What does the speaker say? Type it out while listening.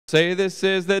Say, this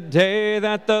is the day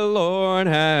that the Lord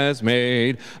has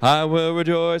made. I will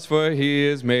rejoice, for he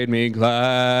has made me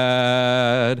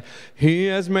glad. He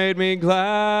has made me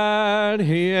glad.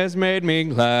 He has made me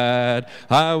glad.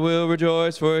 I will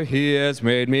rejoice, for he has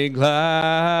made me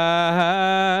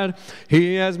glad.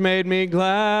 He has made me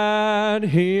glad.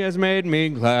 He has made me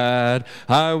glad.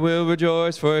 I will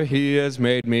rejoice, for he has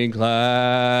made me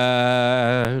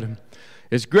glad.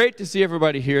 It's great to see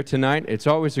everybody here tonight. It's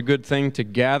always a good thing to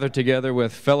gather together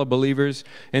with fellow believers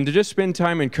and to just spend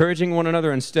time encouraging one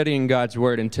another and studying God's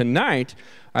Word. And tonight,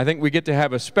 I think we get to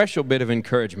have a special bit of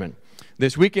encouragement.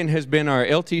 This weekend has been our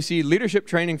LTC Leadership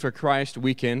Training for Christ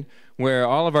weekend, where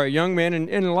all of our young men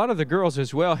and a lot of the girls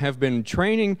as well have been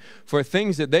training for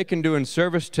things that they can do in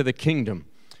service to the kingdom.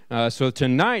 So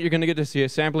tonight you're going to get to see a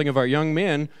sampling of our young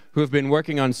men who have been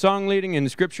working on song leading and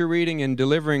scripture reading and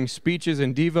delivering speeches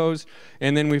and devos.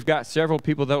 And then we've got several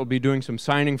people that will be doing some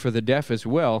signing for the deaf as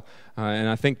well. And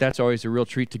I think that's always a real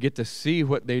treat to get to see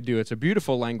what they do. It's a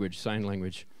beautiful language, sign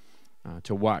language,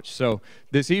 to watch. So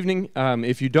this evening,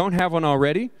 if you don't have one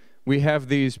already, we have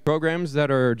these programs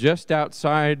that are just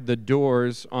outside the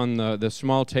doors on the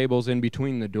small tables in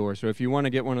between the doors. So if you want to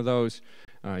get one of those,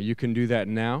 you can do that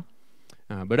now.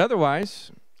 But otherwise,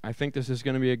 I think this is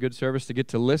going to be a good service to get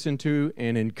to listen to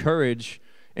and encourage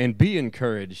and be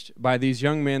encouraged by these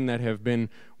young men that have been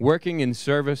working in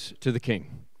service to the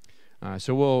King.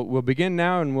 So we'll begin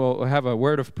now, and we'll have a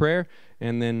word of prayer,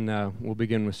 and then we'll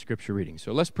begin with scripture reading.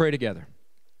 So let's pray together.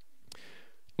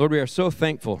 Lord, we are so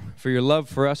thankful for your love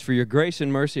for us, for your grace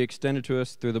and mercy extended to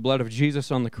us through the blood of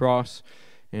Jesus on the cross.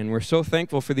 And we're so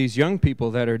thankful for these young people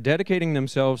that are dedicating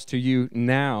themselves to you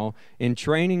now in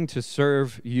training to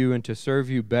serve you and to serve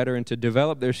you better and to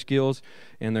develop their skills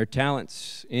and their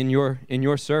talents in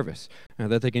your service,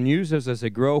 that they can use those as they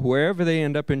grow wherever they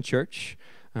end up in church,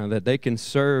 that they can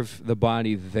serve the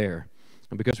body there.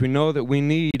 Because we know that we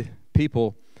need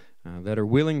people that are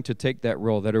willing to take that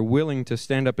role, that are willing to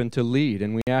stand up and to lead.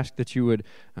 And we ask that you would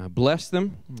bless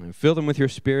them, fill them with your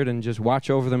Spirit, and just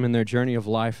watch over them in their journey of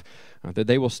life, that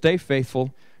they will stay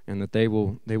faithful and that they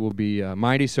will be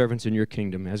mighty servants in your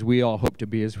kingdom, as we all hope to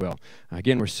be as well.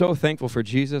 Again, we're so thankful for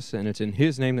Jesus, and it's in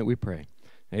his name that we pray.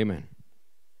 Amen.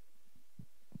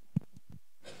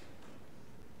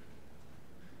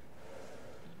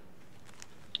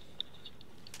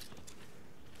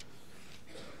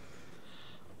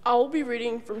 I will be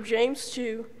reading from James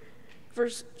 2,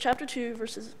 chapter 2,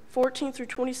 verses 14 through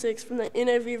 26 from the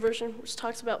NIV version, which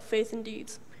talks about faith and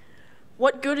deeds.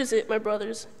 What good is it, my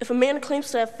brothers, if a man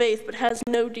claims to have faith but has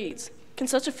no deeds? Can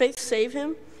such a faith save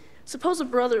him? Suppose a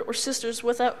brother or sister is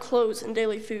without clothes and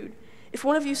daily food. If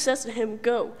one of you says to him,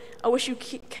 "Go, I wish you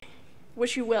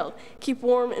well, keep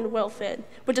warm and well fed,"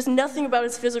 but does nothing about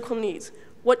his physical needs,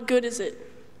 what good is it?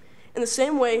 In the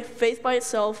same way, faith by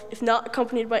itself, if not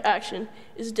accompanied by action,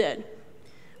 is dead.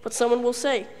 But someone will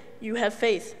say, "You have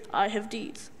faith, I have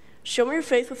deeds. Show me your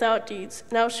faith without deeds,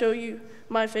 and I'll show you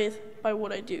my faith by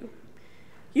what I do."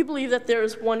 You believe that there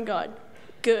is one God.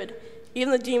 Good.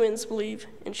 Even the demons believe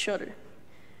and shudder.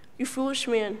 You foolish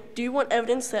man, do you want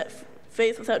evidence that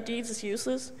faith without deeds is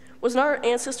useless? Was not our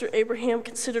ancestor Abraham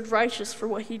considered righteous for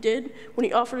what he did when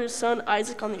he offered his son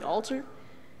Isaac on the altar?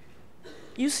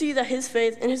 You see that his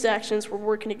faith and his actions were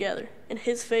working together, and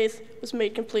his faith was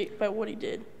made complete by what he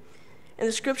did. And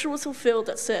the scripture was fulfilled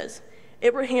that says,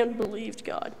 Abraham believed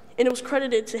God, and it was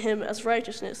credited to him as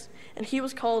righteousness, and he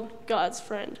was called God's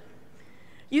friend.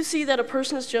 You see that a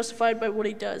person is justified by what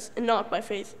he does, and not by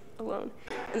faith alone.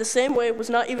 In the same way, was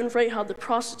not even Rahab the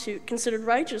prostitute considered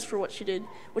righteous for what she did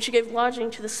when she gave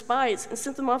lodging to the spies and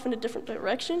sent them off in a different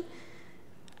direction?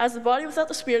 As the body without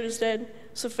the spirit is dead,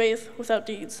 so faith without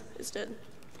deeds is dead.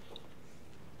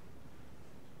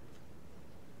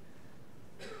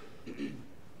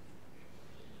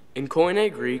 In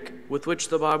Koine Greek, with which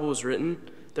the Bible was written,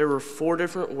 there were 4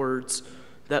 different words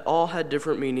that all had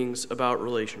different meanings about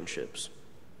relationships.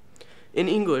 In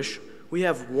English, we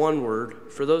have one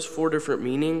word for those 4 different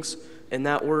meanings, and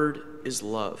that word is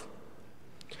love.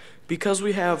 Because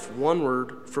we have one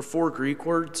word for 4 Greek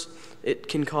words, it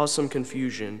can cause some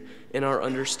confusion in our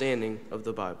understanding of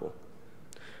the Bible.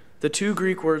 The 2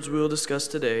 Greek words we will discuss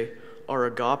today are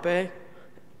agape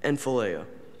and phileo.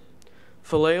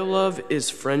 Phileo love is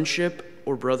friendship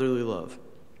or brotherly love.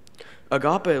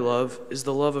 Agape love is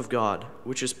the love of God,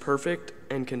 which is perfect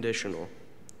and conditional.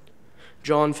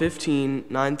 John 15,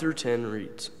 9 through 10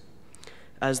 reads,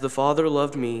 "As the Father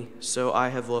loved me, so I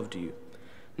have loved you.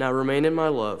 Now remain in my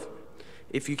love.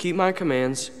 If you keep my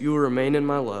commands, you will remain in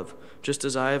my love, just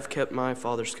as I have kept my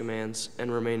Father's commands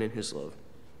and remain in his love."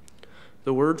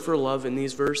 The word for love in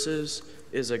these verses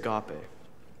is agape.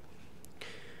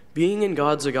 Being in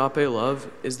God's agape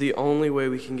love is the only way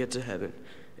we can get to heaven.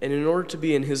 And in order to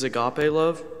be in his agape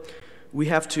love, we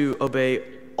have to obey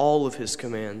all of his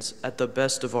commands at the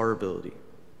best of our ability.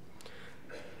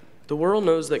 The world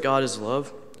knows that God is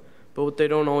love, but what they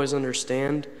don't always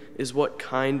understand is what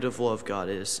kind of love God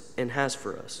is and has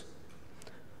for us.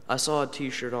 I saw a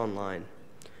t-shirt online.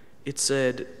 It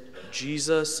said,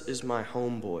 "Jesus is my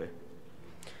homeboy."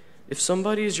 If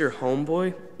somebody is your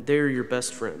homeboy, they're your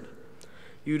best friend.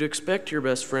 You'd expect your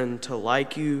best friend to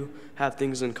like you, have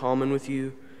things in common with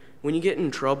you. When you get in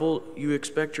trouble, you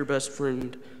expect your best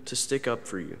friend to stick up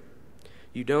for you.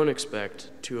 You don't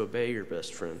expect to obey your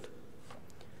best friend.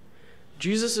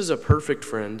 Jesus is a perfect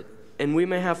friend, and we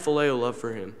may have phileo love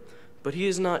for him, but he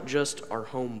is not just our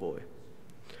homeboy.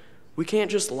 We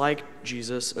can't just like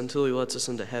Jesus until he lets us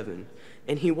into heaven,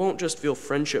 and he won't just feel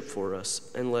friendship for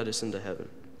us and let us into heaven.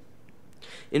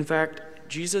 In fact,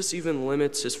 Jesus even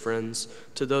limits his friends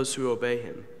to those who obey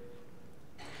him.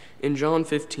 In John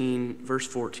 15, verse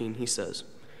 14, he says,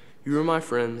 "You are my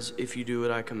friends if you do what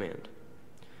I command."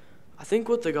 I think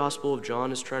what the Gospel of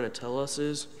John is trying to tell us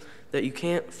is that you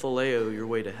can't phileo your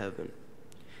way to heaven.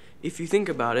 If you think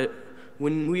about it,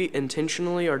 when we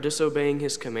intentionally are disobeying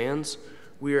his commands,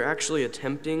 we are actually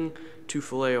attempting to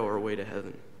phileo our way to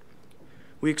heaven.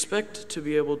 We expect to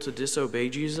be able to disobey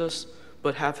Jesus,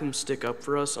 but have him stick up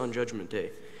for us on Judgment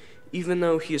Day, even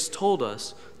though he has told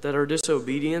us that our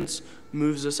disobedience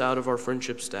moves us out of our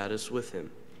friendship status with him.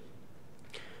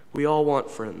 We all want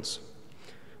friends.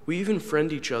 We even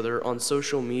friend each other on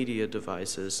social media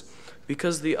devices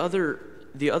because the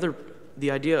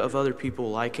idea of other people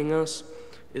liking us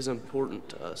is important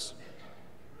to us.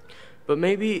 But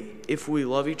maybe if we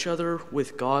love each other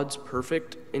with God's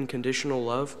perfect and conditional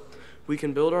love, we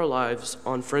can build our lives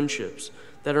on friendships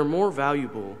that are more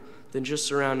valuable than just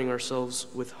surrounding ourselves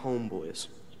with homeboys.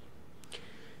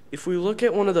 If we look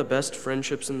at one of the best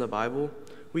friendships in the Bible,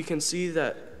 we can see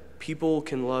that people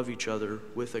can love each other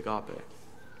with agape.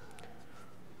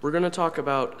 We're going to talk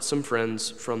about some friends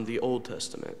from the Old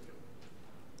Testament.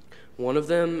 One of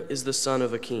them is the son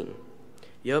of a king.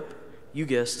 Yep, you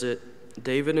guessed it,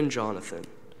 David and Jonathan.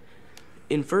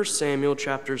 In 1 Samuel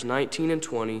chapters 19 and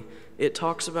 20, it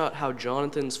talks about how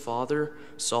Jonathan's father,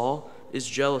 Saul, is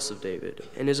jealous of David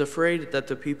and is afraid that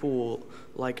the people will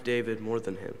like David more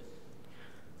than him.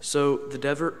 So the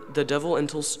devil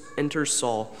enters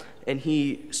Saul, and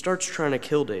he starts trying to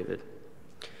kill David.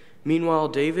 Meanwhile,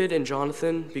 David and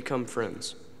Jonathan become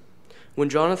friends. When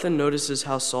Jonathan notices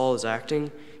how Saul is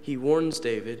acting, he warns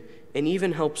David and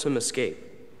even helps him escape.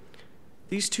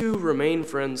 These two remain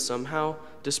friends somehow,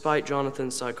 despite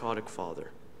Jonathan's psychotic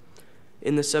father.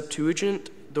 In the Septuagint,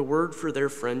 the word for their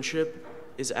friendship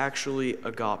is actually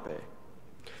agape.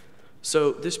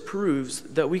 So this proves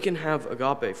that we can have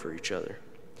agape for each other.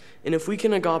 And if we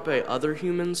can agape other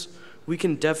humans, we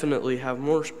can definitely have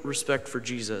more respect for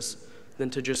Jesus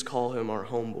than to just call him our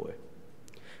homeboy.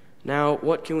 Now,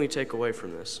 what can we take away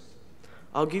from this?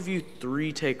 I'll give you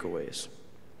 3 takeaways.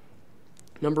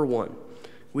 Number 1,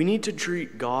 we need to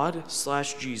treat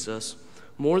God/Jesus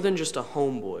more than just a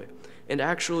homeboy and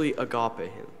actually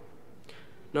agape him.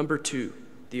 Number 2,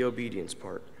 the obedience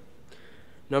part.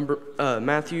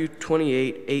 Matthew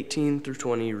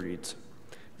 28:18-20 reads,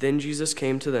 "Then Jesus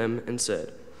came to them and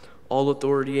said, 'All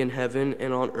authority in heaven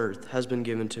and on earth has been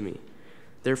given to me.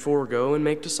 Therefore go and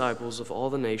make disciples of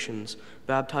all the nations,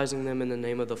 baptizing them in the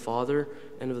name of the Father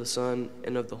and of the Son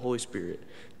and of the Holy Spirit,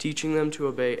 teaching them to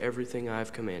obey everything I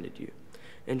have commanded you.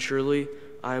 And surely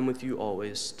I am with you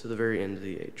always to the very end of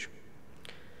the age.'"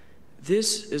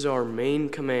 This is our main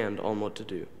command on what to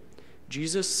do.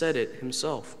 Jesus said it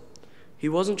himself. He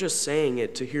wasn't just saying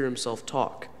it to hear himself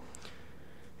talk.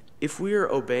 If we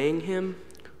are obeying him,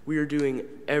 we are doing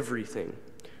everything.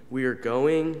 We are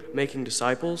going, making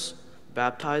disciples,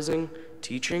 baptizing,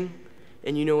 teaching,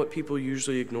 and you know what people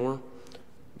usually ignore?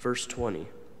 Verse 20.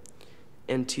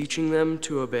 "And teaching them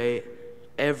to obey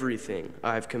everything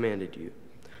I have commanded you."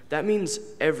 That means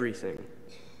everything.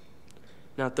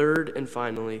 Now, third and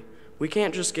finally, we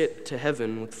can't just get to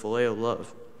heaven with phileo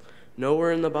love.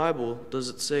 Nowhere in the Bible does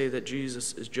it say that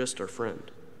Jesus is just our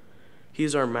friend. He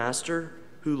is our master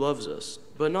who loves us,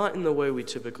 but not in the way we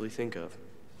typically think of.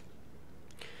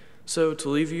 So, to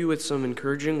leave you with some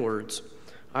encouraging words,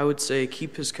 I would say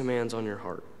keep his commands on your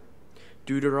heart.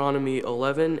 Deuteronomy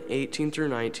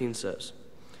 11:18-19 says,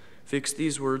 "Fix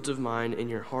these words of mine in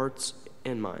your hearts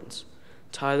and minds.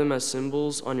 Tie them as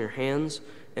symbols on your hands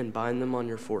and bind them on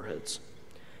your foreheads.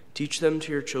 Teach them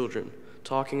to your children,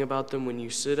 talking about them when you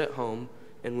sit at home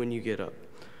and when you get up,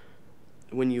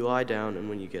 when you lie down and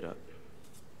when you get up."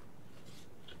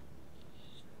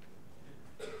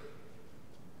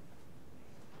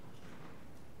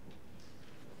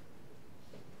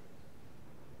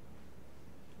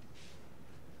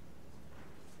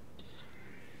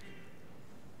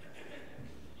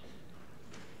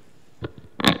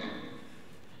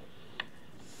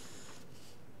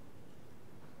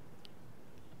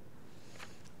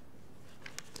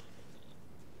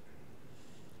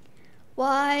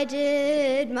 Why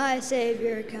did my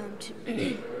Savior come to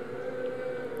me?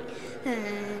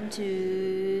 And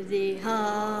to the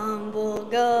humble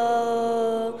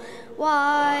go?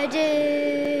 Why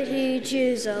did he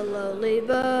choose a lowly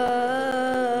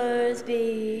birth?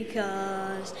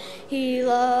 Because he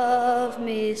loved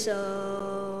me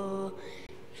so.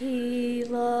 He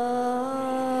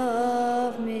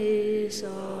loved me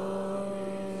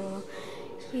so.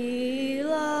 He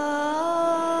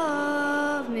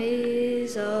loved me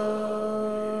so.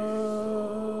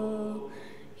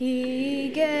 He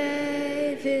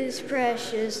gave his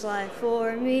precious life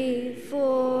for me,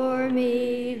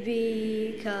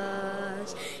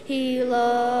 because he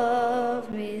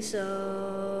loved me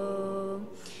so.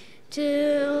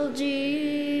 Till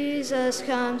Jesus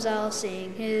comes, I'll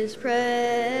sing his praise,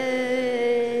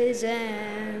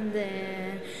 and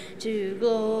then to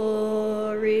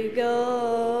glory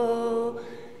go,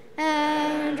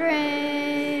 and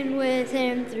reign with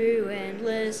him through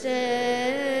endless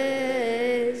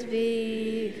days,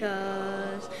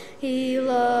 because he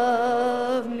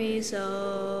loved me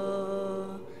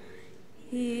so.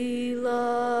 He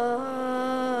loved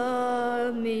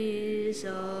me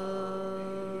so.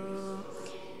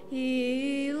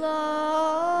 He loved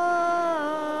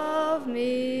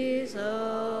me so.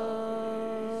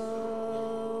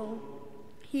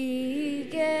 He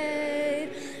gave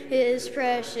his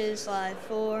precious life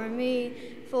for me,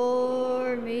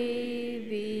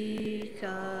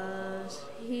 because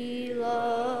he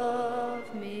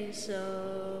loved me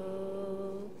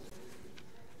so.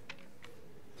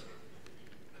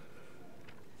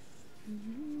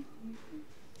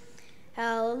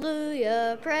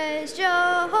 Hallelujah, praise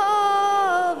Jehovah,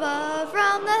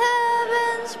 from the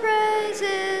heavens praise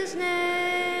his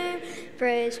name.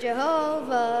 Praise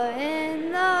Jehovah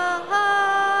in the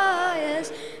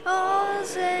highest, all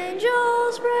his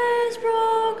angels praise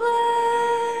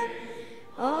proclaim.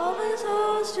 All his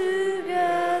hosts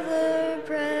together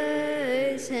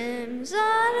praise him,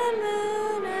 sun and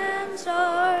moon and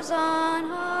stars on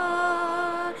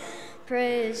high.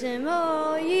 Praise him,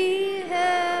 all ye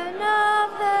heaven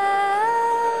of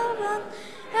heaven,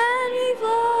 and ye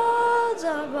clouds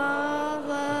above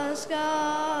the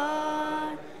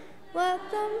sky.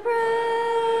 Let them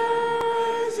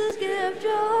praises give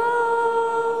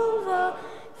Jehovah,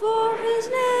 for his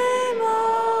name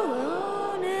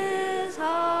alone is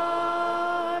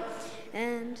high,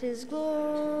 and his glory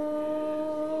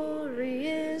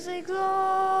is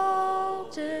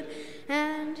exalted,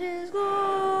 and his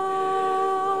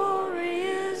glory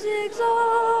is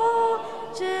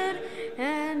exalted,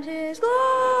 and his glory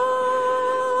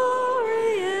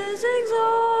is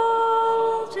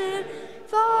exalted,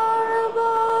 far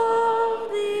above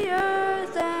the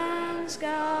earth and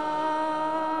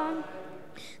sky.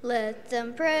 Let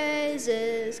them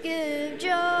praises give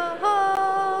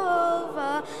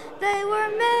Jehovah, they were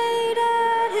made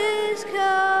at his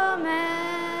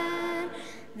command.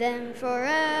 Then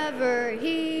forever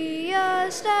he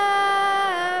established,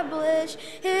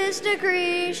 his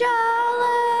decree shall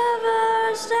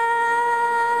ever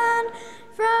stand.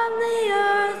 From the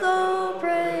earth, oh,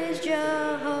 praise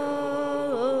Jehovah,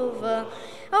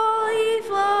 all ye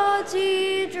floods,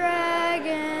 ye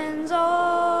dragons,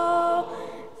 all,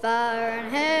 fire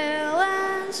and hail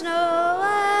and snow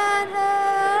and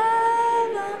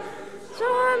heaven,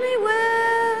 stormy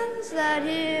winds that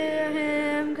hear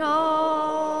him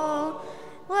call.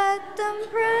 Let them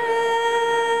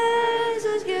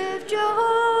praises give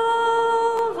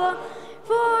Jehovah,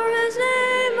 for his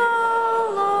name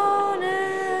alone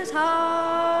is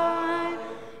high,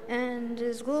 and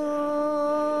his glory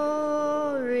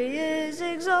is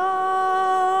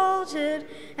exalted,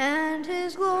 and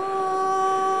his glory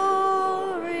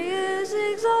is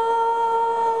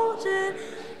exalted,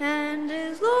 and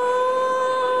his glory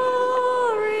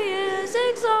is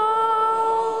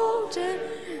exalted,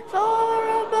 far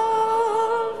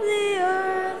above the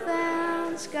earth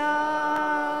and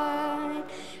sky.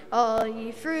 All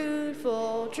ye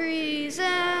fruitful trees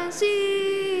and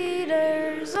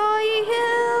cedars, all ye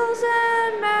hills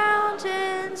and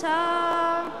mountains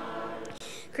high,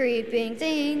 creeping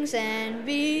things and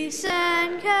beasts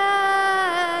and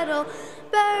cattle,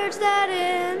 birds that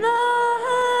in the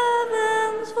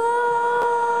heavens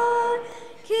fly,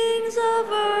 kings of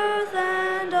earth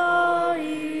and all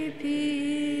ye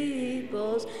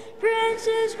peoples,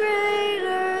 princes,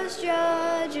 greaters,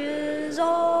 judges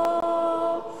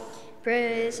all.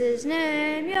 Praise his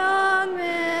name, young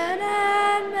men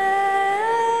and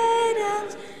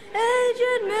maidens,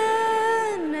 aged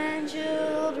men and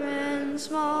children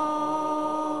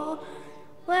small.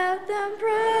 Let them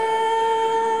praises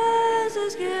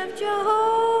give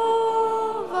Jehovah,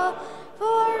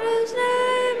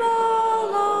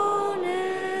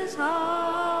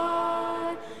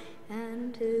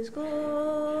 his glory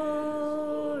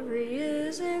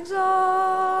is exalted,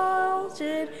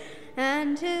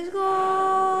 and his glory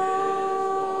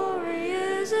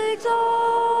is exalted,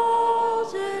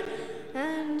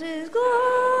 and his glory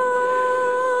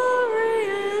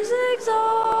is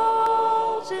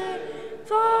exalted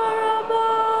far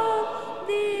above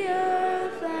the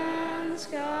earth and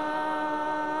sky.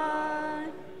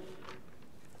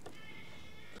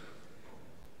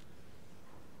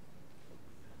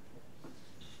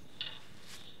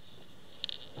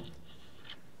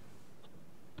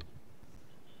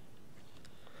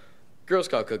 Girl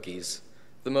Scout cookies,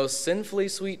 the most sinfully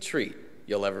sweet treat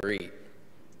you'll ever eat.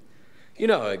 You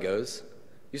know how it goes.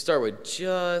 You start with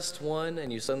just one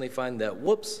and you suddenly find that,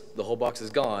 whoops, the whole box is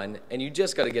gone and you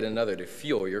just got to get another to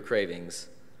fuel your cravings.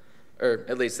 Or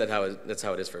at least that's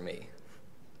how it is for me.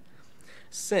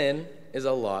 Sin is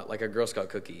a lot like a Girl Scout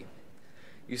cookie.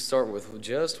 You start with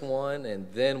just one and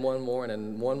then one more and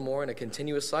then one more in a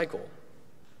continuous cycle.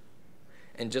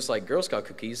 And just like Girl Scout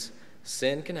cookies,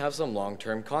 sin can have some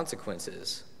long-term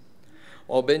consequences.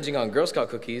 While binging on Girl Scout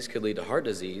cookies could lead to heart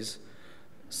disease,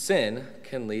 sin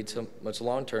can lead to much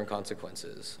long-term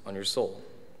consequences on your soul.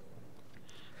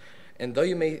 And though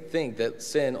you may think that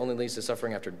sin only leads to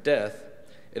suffering after death,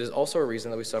 it is also a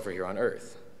reason that we suffer here on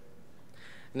earth.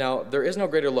 Now, there is no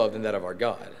greater love than that of our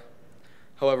God.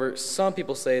 However, some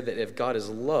people say that if God is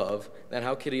love, then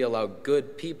how could he allow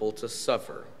good people to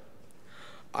suffer?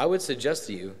 I would suggest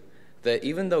to you that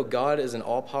even though God is an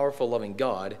all-powerful, loving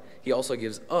God, he also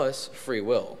gives us free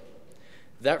will.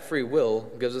 That free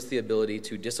will gives us the ability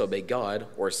to disobey God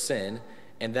or sin,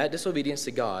 and that disobedience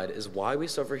to God is why we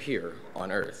suffer here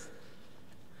on earth.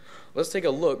 Let's take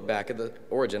a look back at the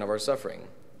origin of our suffering,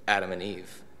 Adam and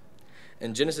Eve.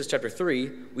 In Genesis chapter 3,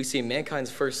 we see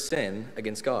mankind's first sin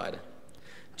against God.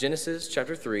 Genesis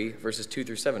chapter 3, verses 2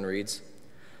 through 7 reads,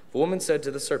 "The woman said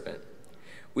to the serpent,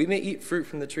 'We may eat fruit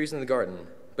from the trees in the garden,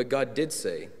 but God did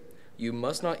say, you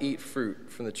must not eat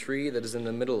fruit from the tree that is in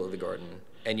the middle of the garden,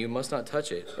 and you must not touch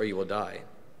it, or you will die.'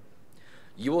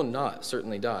 'You will not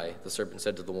certainly die,' the serpent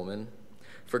said to the woman,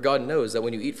 'for God knows that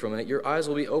when you eat from it, your eyes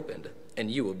will be opened, and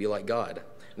you will be like God,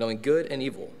 knowing good and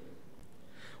evil.'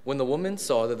 When the woman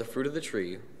saw that the fruit of the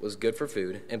tree was good for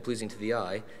food and pleasing to the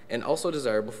eye, and also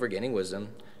desirable for gaining wisdom,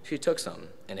 she took some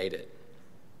and ate it.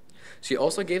 She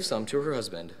also gave some to her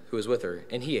husband, who was with her,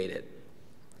 and he ate it.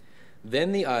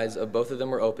 Then the eyes of both of them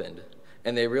were opened,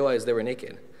 and they realized they were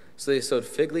naked. So they sewed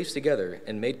fig leaves together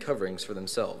and made coverings for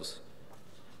themselves."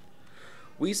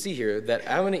 We see here that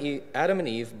Adam and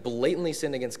Eve blatantly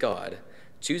sinned against God,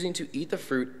 choosing to eat the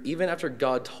fruit even after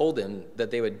God told them that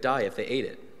they would die if they ate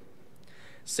it.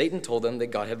 Satan told them that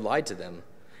God had lied to them,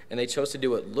 and they chose to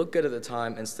do what looked good at the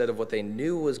time instead of what they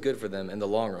knew was good for them in the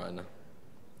long run.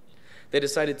 They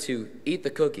decided to eat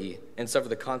the cookie and suffer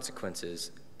the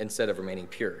consequences instead of remaining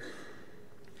pure.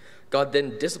 God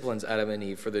then disciplines Adam and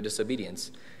Eve for their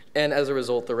disobedience, and as a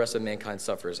result, the rest of mankind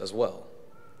suffers as well.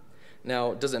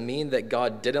 Now, does it mean that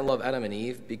God didn't love Adam and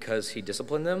Eve because he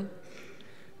disciplined them?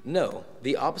 No,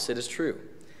 the opposite is true.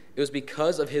 It was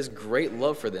because of his great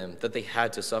love for them that they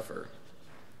had to suffer.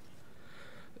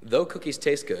 Though cookies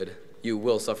taste good, you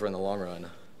will suffer in the long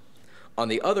run. On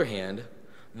the other hand,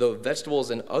 though vegetables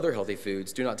and other healthy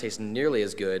foods do not taste nearly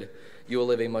as good, you will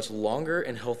live a much longer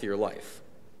and healthier life.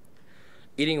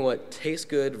 Eating what tastes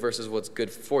good versus what's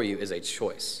good for you is a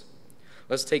choice.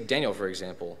 Let's take Daniel, for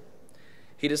example.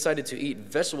 He decided to eat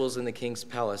vegetables in the king's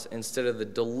palace instead of the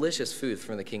delicious food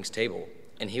from the king's table,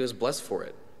 and he was blessed for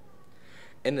it.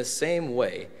 In the same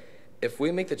way, if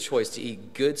we make the choice to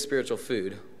eat good spiritual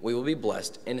food, we will be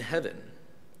blessed in heaven.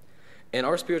 In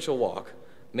our spiritual walk,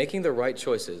 making the right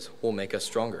choices will make us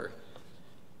stronger.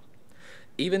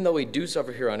 Even though we do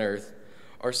suffer here on earth,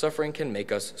 our suffering can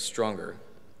make us stronger.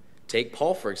 Take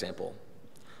Paul, for example.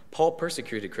 Paul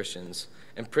persecuted Christians,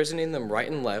 imprisoning them right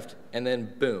and left, and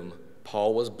then boom,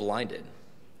 Paul was blinded.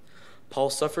 Paul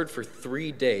suffered for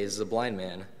 3 days as a blind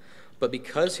man, but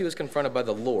because he was confronted by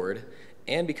the Lord,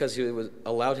 and because he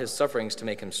allowed his sufferings to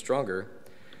make him stronger,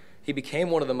 he became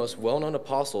one of the most well-known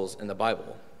apostles in the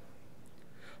Bible.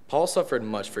 Paul suffered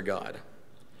much for God.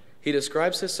 He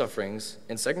describes his sufferings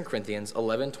in 2 Corinthians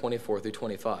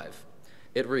 11:24-25.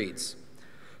 It reads,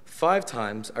 5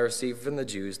 times I received from the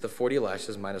Jews the 40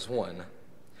 lashes minus 1.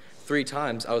 3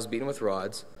 times I was beaten with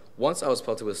rods. Once I was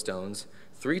pelted with stones.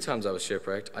 3 times I was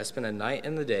shipwrecked. I spent a night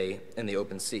and the day in the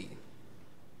open sea.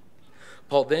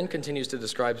 Paul then continues to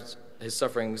describe his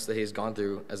sufferings that he's gone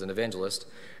through as an evangelist,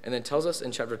 and then tells us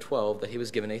in chapter 12 that he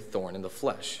was given a thorn in the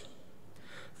flesh.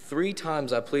 3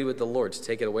 times I pleaded with the Lord to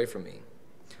take it away from me.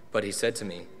 But he said to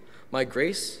me, my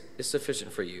grace is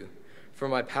sufficient for you, For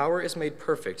my power is made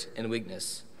perfect in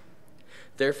weakness.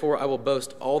 Therefore I will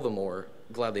boast all the more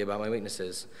gladly about my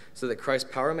weaknesses, so that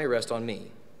Christ's power may rest on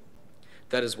me.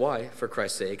 That is why, for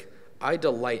Christ's sake, I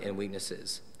delight in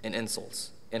weaknesses, in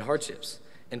insults, in hardships,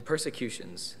 in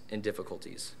persecutions, in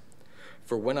difficulties.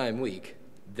 For when I am weak,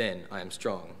 then I am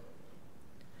strong.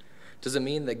 Does it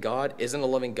mean that God isn't a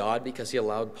loving God because he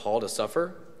allowed Paul to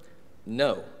suffer?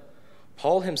 No.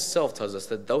 Paul himself tells us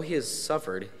that though he has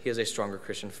suffered, he is a stronger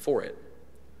Christian for it.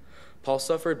 Paul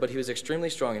suffered, but he was extremely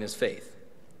strong in his faith.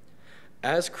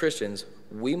 As Christians,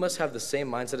 we must have the same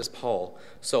mindset as Paul,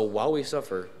 so while we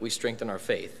suffer, we strengthen our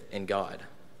faith in God.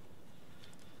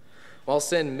 While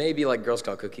sin may be like Girl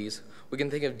Scout cookies, we can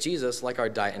think of Jesus like our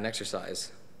diet and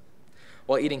exercise.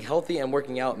 While eating healthy and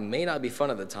working out may not be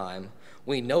fun at the time,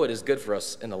 we know it is good for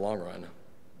us in the long run.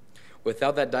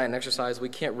 Without that diet and exercise, we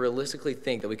can't realistically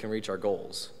think that we can reach our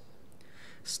goals.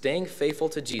 Staying faithful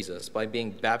to Jesus by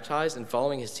being baptized and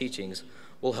following his teachings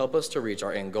will help us to reach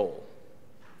our end goal.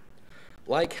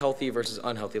 Like healthy versus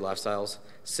unhealthy lifestyles,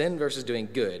 sin versus doing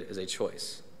good is a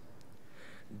choice.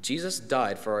 Jesus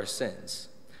died for our sins.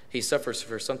 He suffers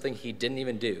for something he didn't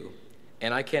even do,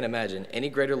 and I can't imagine any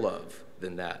greater love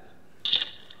than that.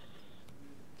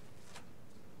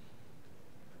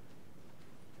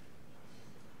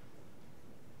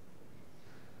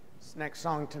 This next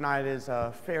song tonight is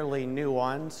a fairly new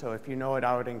one, so if you know it,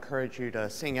 I would encourage you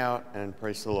to sing out and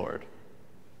praise the Lord.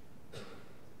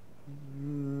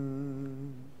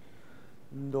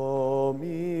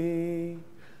 Do-mi,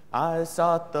 I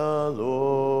sought the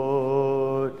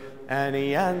Lord, and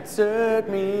he answered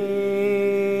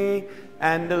me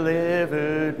and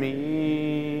delivered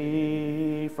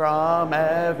me from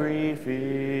every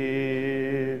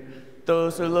fear.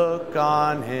 Those who look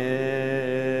on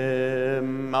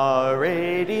him are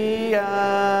radiant.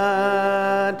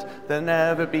 They'll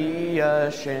never be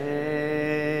ashamed.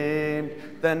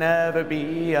 They'll never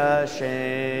be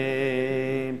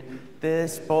ashamed.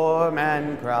 This poor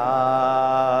man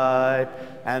cried,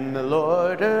 and the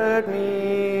Lord heard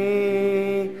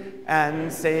me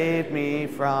and saved me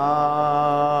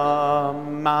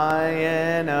from my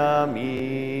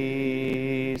enemies.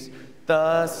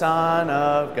 The Son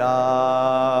of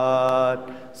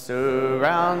God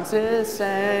surrounds his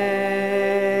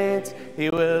saints. He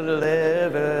will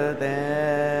deliver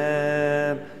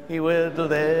them. He will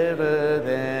deliver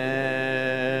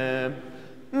them.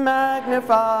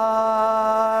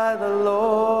 Magnify the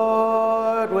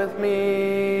Lord with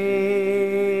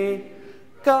me.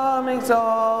 Come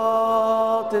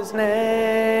exalt his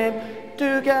name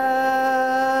together.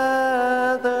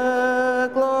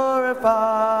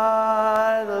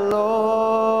 Glorify the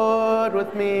Lord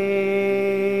with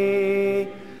me.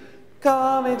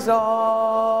 Come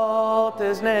exalt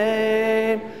his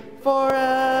name forever.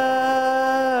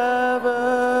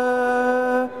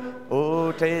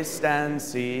 Oh, taste and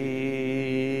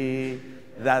see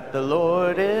that the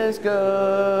Lord is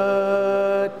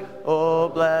good. Oh,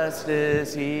 blessed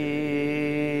is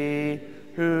he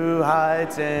who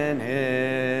hides in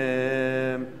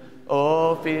him.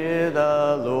 Oh, fear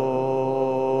the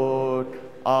Lord,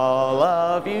 all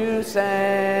of you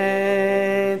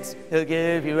saints. He'll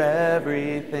give you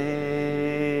everything.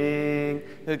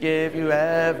 He'll give you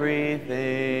everything.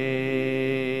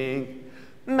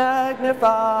 Magnify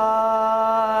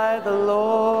the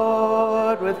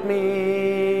Lord with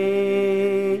me.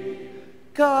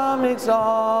 Come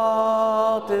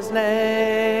exalt his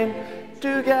name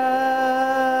together.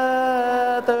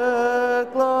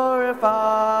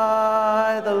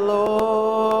 Glorify the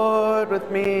Lord with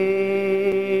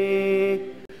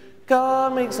me.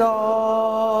 Come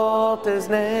exalt his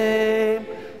name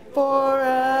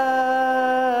forever.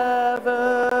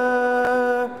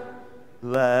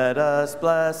 Let us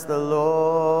bless the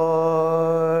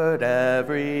Lord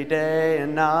every day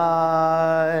and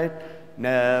night.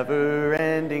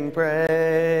 Never-ending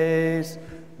praise.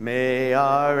 May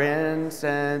our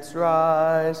incense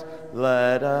rise.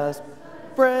 Let us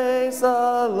praise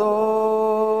the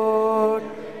Lord.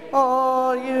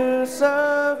 All you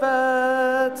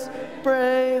servants,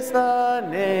 praise the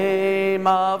name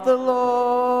of the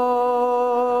Lord.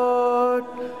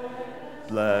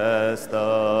 Bless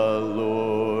the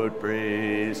Lord,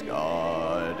 praise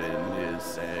God in his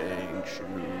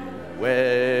sanctuary.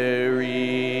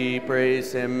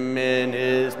 Praise him in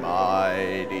his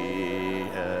mighty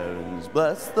heavens.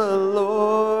 Bless the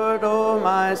Lord, O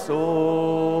my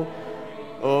soul.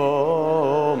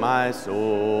 O my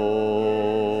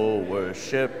soul,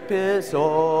 worship his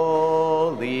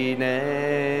holy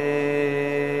name.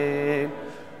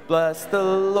 Bless the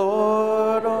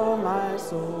Lord, O my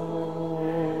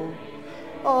soul.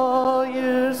 All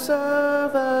you your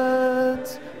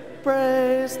servants.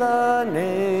 Praise the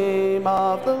name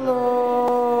of the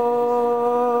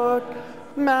Lord.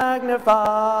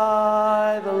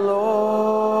 Magnify the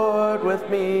Lord with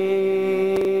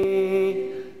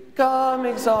me. Come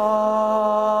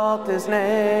exalt his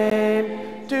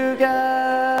name together.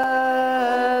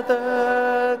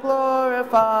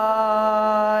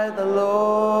 Glorify the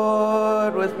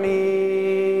Lord with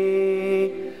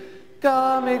me.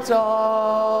 Come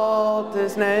exalt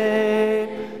his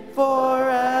name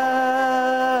forever.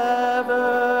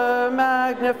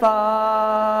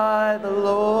 Magnify the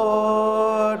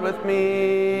Lord with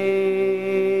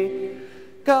me.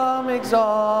 Come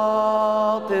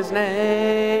exalt his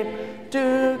name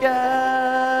together.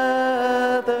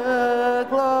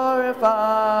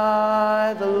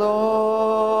 Glorify the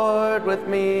Lord with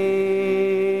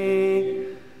me.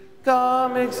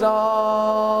 Come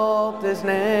exalt his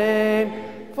name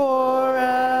forever.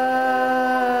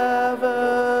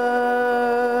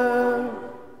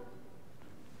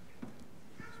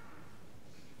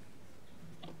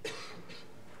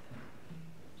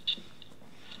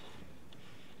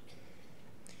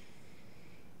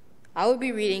 I will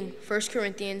be reading 1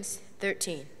 Corinthians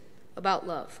 13 about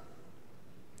love.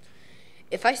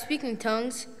 If I speak in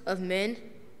tongues of men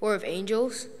or of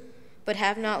angels, but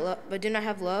do not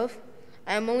have love,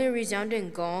 I am only a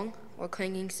resounding gong or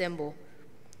clanging cymbal.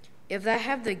 If I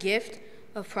have the gift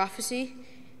of prophecy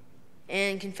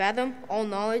and can fathom all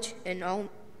knowledge and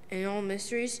all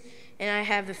mysteries, and I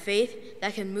have the faith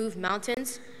that can move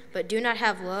mountains, but do not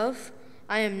have love,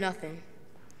 I am nothing.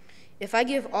 If I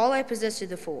give all I possess to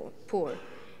the poor,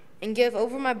 and give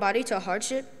over my body to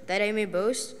hardship, that I may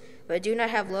boast, but do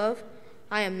not have love,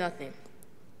 I am nothing.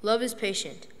 Love is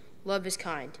patient. Love is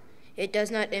kind. It does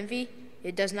not envy.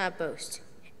 It does not boast.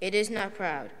 It is not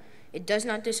proud. It does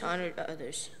not dishonor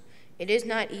others. It is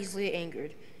not easily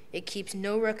angered. It keeps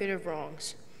no record of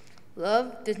wrongs.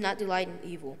 Love does not delight in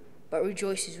evil, but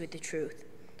rejoices with the truth.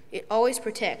 It always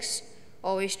protects,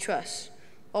 always trusts,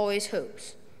 always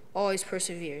hopes, always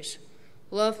perseveres.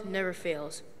 Love never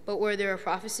fails, but where there are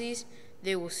prophecies,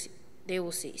 they will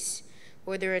cease.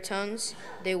 Where there are tongues,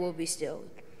 they will be stilled.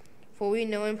 For we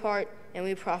know in part, and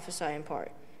we prophesy in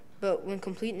part. But when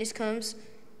completeness comes,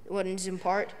 what is in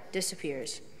part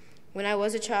disappears. When I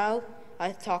was a child,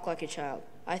 I talked like a child.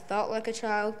 I thought like a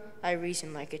child. I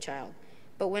reasoned like a child.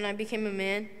 But when I became a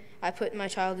man, I put my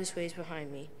childish ways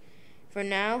behind me. For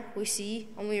now we see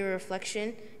only a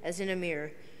reflection as in a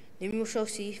mirror. Then we shall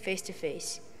see face to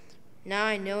face. Now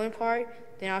I know in part,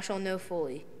 then I shall know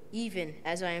fully, even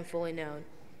as I am fully known.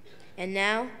 And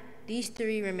now these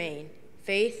three remain: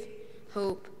 faith,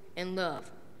 hope, and love.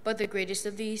 But the greatest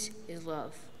of these is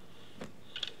love.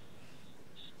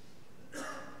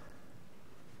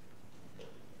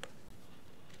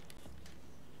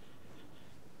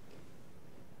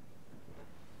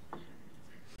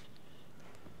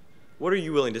 What are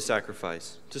you willing to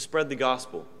sacrifice to spread the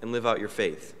gospel and live out your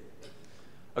faith?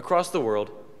 Across the world,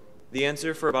 the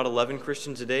answer for about 11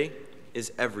 Christians a day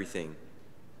is everything.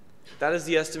 That is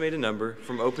the estimated number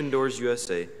from Open Doors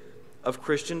USA of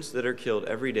Christians that are killed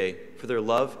every day for their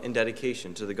love and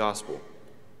dedication to the gospel.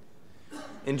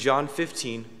 In John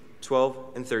 15,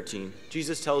 12, and 13,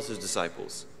 Jesus tells his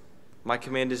disciples, "My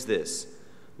command is this,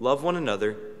 love one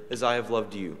another as I have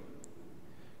loved you.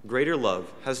 Greater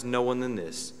love has no one than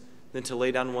this, than to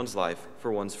lay down one's life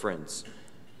for one's friends."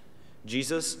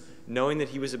 Jesus, knowing that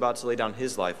he was about to lay down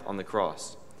his life on the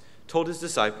cross, told his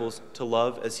disciples to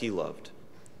love as he loved.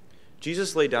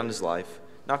 Jesus laid down his life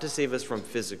not to save us from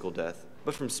physical death,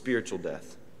 but from spiritual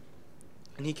death.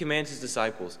 And he commands his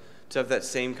disciples to have that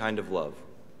same kind of love,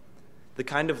 the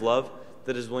kind of love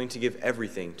that is willing to give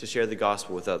everything to share the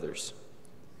gospel with others.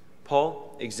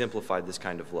 Paul exemplified this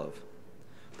kind of love.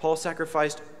 Paul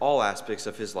sacrificed all aspects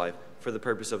of his life for the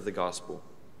purpose of the gospel.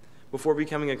 Before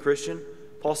becoming a Christian,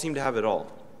 Paul seemed to have it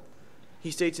all. He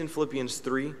states in Philippians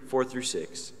 3, 4 through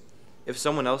 6, "If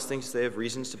someone else thinks they have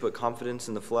reasons to put confidence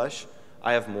in the flesh,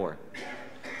 I have more.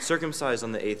 Circumcised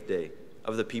on the 8th day,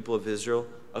 of the people of Israel,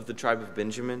 of the tribe of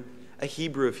Benjamin, a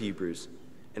Hebrew of Hebrews.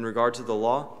 In regard to the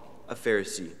law, a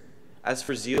Pharisee. As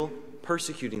for zeal,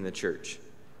 persecuting the church.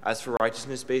 As for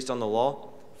righteousness based on the law,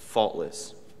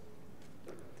 faultless."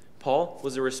 Paul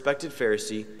was a respected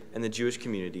Pharisee in the Jewish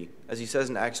community, as he says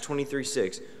in Acts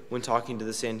 23:6 when talking to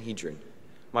the Sanhedrin,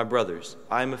 "My brothers,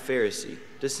 I am a Pharisee,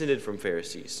 descended from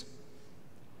Pharisees."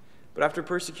 But after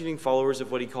persecuting followers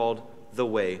of what he called the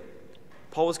Way,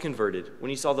 Paul was converted when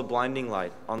he saw the blinding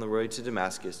light on the road to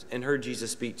Damascus and heard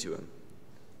Jesus speak to him.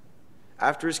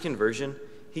 After his conversion,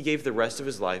 he gave the rest of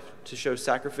his life to show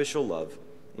sacrificial love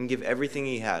and give everything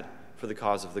he had for the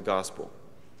cause of the gospel.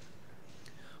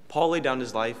 Paul laid down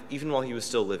his life even while he was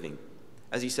still living.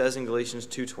 As he says in Galatians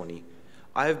 2:20,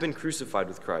 I have been crucified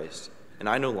with Christ, and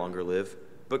I no longer live,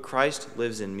 but Christ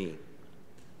lives in me.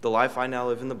 The life I now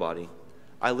live in the body,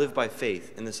 I live by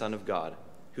faith in the Son of God,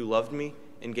 who loved me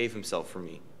and gave himself for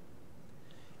me.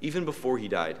 Even before he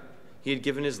died, he had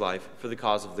given his life for the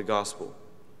cause of the gospel.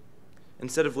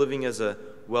 Instead of living as a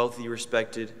wealthy,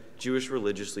 respected Jewish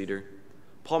religious leader,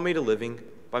 Paul made a living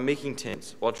by making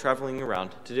tents while traveling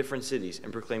around to different cities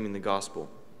and proclaiming the gospel.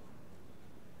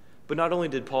 But not only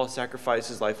did Paul sacrifice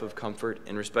his life of comfort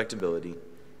and respectability,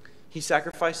 he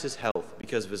sacrificed his health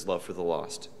because of his love for the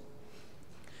lost.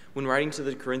 When writing to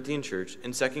the Corinthian church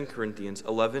in 2 Corinthians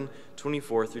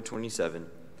 11:24-27,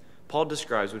 Paul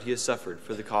describes what he has suffered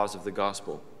for the cause of the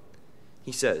gospel.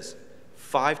 He says,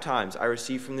 5 times I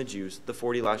received from the Jews the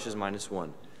 40 lashes minus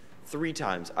 1. 3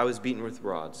 times I was beaten with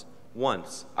rods.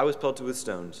 Once I was pelted with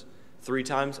stones. 3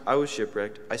 times I was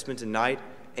shipwrecked. I spent a night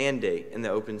and day in the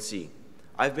open sea.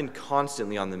 I've been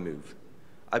constantly on the move.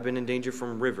 I've been in danger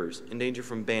from rivers, in danger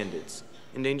from bandits,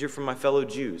 in danger from my fellow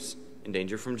Jews, in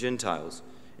danger from Gentiles,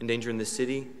 in danger in the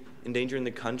city, in danger in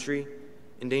the country,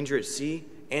 in danger at sea,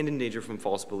 and in danger from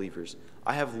false believers.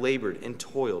 I have labored and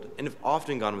toiled and have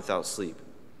often gone without sleep.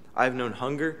 I have known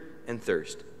hunger and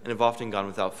thirst and have often gone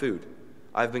without food.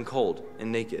 I have been cold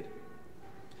and naked.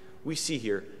 We see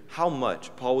here how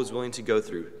much Paul was willing to go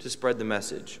through to spread the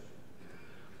message.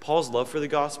 Paul's love for the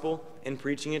gospel and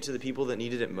preaching it to the people that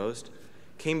needed it most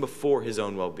came before his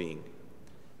own well-being.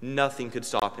 Nothing could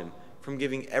stop him from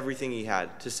giving everything he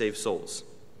had to save souls.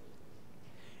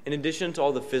 In addition to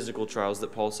all the physical trials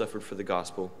that Paul suffered for the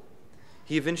gospel,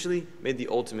 he eventually made the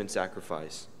ultimate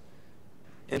sacrifice.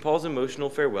 In Paul's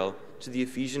emotional farewell to the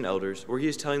Ephesian elders, where he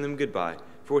is telling them goodbye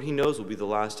for what he knows will be the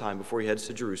last time before he heads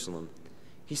to Jerusalem,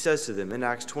 he says to them in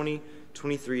Acts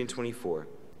 20:23 and 24,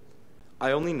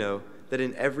 I only know that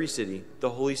in every city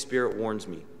the Holy Spirit warns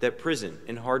me that prison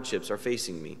and hardships are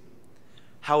facing me.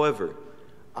 However,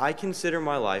 I consider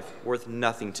my life worth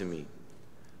nothing to me.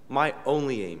 My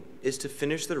only aim is to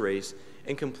finish the race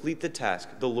and complete the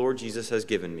task the Lord Jesus has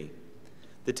given me,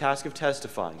 the task of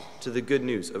testifying to the good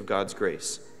news of God's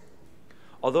grace.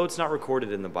 Although it's not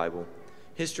recorded in the Bible,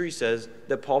 history says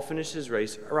that Paul finished his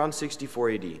race around 64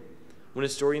 AD, when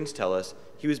historians tell us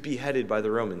he was beheaded by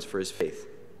the Romans for his faith.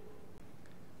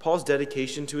 Paul's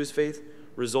dedication to his faith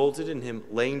resulted in him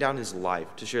laying down his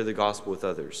life to share the gospel with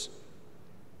others.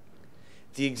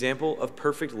 The example of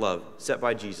perfect love set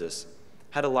by Jesus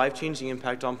had a life-changing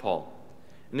impact on Paul,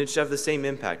 and it should have the same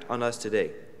impact on us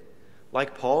today.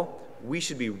 Like Paul, we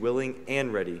should be willing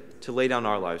and ready to lay down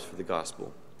our lives for the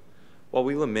gospel. While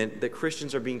we lament that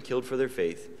Christians are being killed for their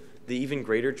faith, the even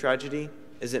greater tragedy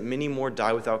is that many more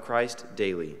die without Christ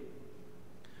daily.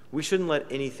 We shouldn't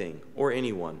let anything or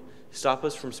anyone stop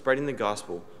us from spreading the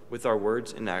gospel with our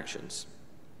words and actions.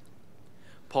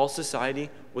 Paul's society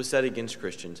was set against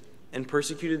Christians and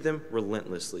persecuted them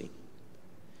relentlessly.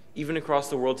 Even across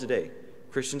the world today,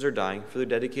 Christians are dying for their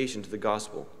dedication to the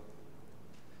gospel.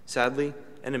 Sadly,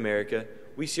 in America,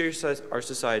 we see our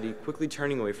society quickly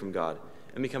turning away from God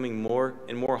and becoming more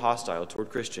and more hostile toward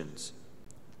Christians.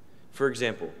 For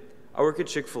example, I work at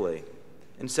Chick-fil-A,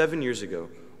 and 7 years ago,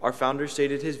 our founder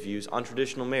stated his views on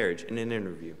traditional marriage in an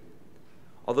interview.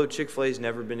 Although Chick-fil-A has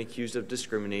never been accused of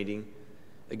discriminating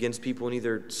against people in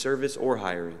either service or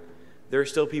hiring, there are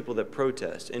still people that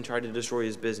protest and try to destroy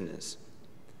his business.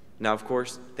 Now, of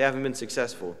course, they haven't been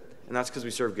successful, and that's because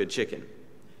we serve good chicken.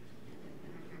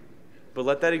 But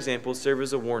let that example serve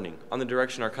as a warning on the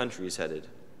direction our country is headed.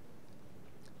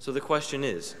 So the question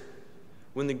is,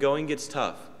 when the going gets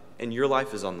tough and your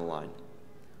life is on the line,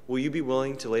 will you be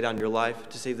willing to lay down your life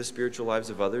to save the spiritual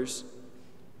lives of others?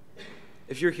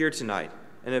 If you're here tonight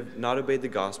and have not obeyed the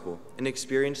gospel and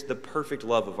experienced the perfect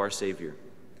love of our Savior,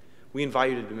 we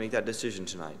invite you to make that decision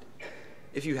tonight.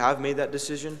 If you have made that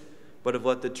decision, but have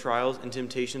let the trials and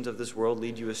temptations of this world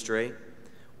lead you astray,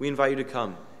 we invite you to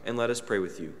come and let us pray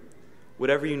with you.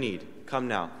 Whatever you need, come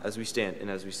now as we stand and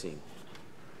as we sing.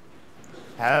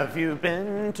 Have you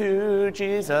been to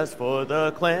Jesus for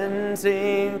the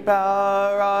cleansing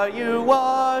power? Are you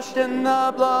washed in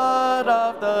the blood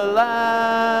of the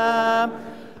Lamb?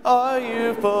 Are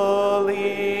you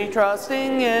fully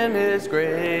trusting in His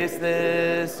grace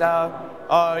this hour?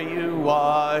 Are you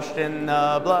washed in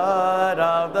the blood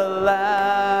of the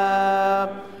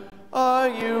Lamb? Are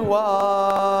you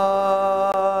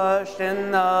washed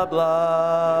in the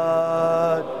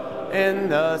blood, in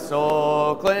the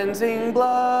soul-cleansing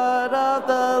blood of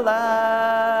the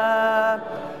Lamb?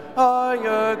 Are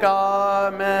your garments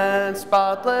garments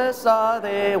spotless, are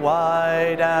they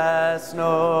white as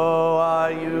snow?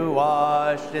 Are you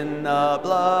washed in the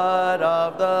blood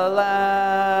of the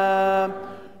Lamb?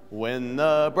 When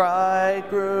the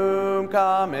bridegroom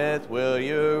cometh, will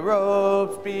your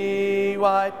robes be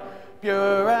white,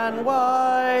 pure and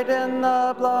white in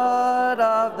the blood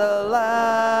of the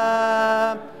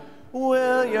Lamb?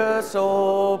 Will your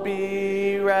soul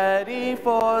be ready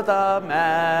for the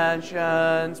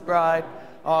mansion's bride,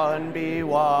 and be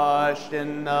washed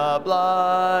in the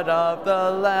blood of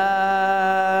the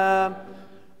Lamb?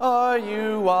 Are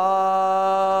you washed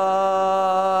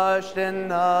in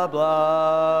the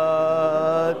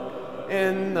blood,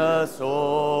 in the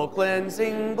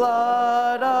soul-cleansing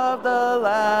blood of the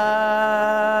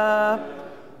Lamb?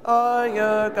 Are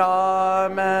your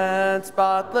garments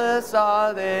spotless,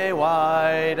 are they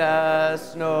white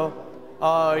as snow?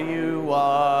 Are you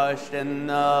washed in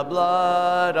the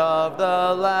blood of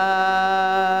the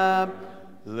Lamb?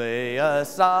 Lay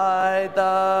aside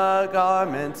the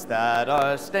garments that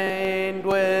are stained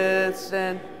with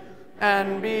sin,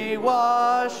 and be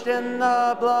washed in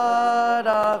the blood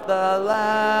of the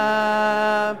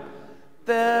Lamb.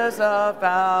 There's a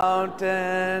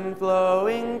fountain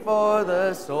flowing for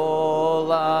the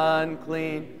soul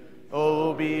unclean.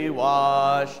 Oh, be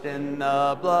washed in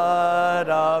the blood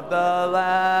of the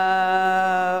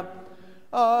Lamb.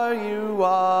 Are you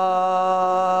washed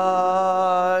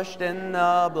in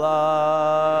the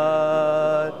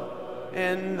blood,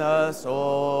 in the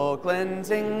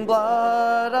soul-cleansing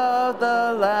blood of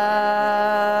the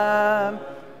Lamb?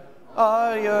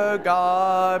 Are your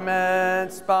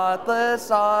garments spotless,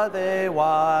 are they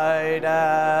white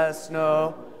as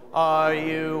snow? Are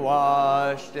you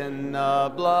washed in the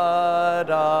blood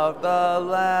of the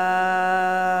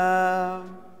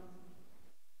Lamb?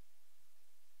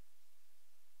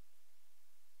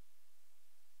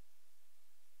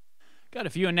 Got a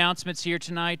few announcements here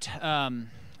tonight.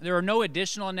 There are no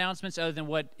additional announcements other than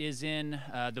what is in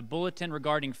the bulletin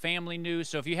regarding family news.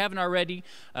 So if you haven't already,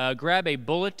 grab a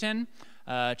bulletin.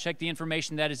 Check the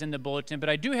information that is in the bulletin. But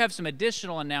I do have some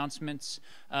additional announcements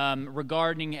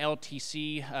regarding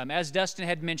LTC. As Dustin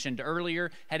had mentioned earlier,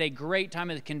 had a great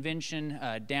time at the convention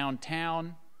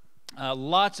downtown.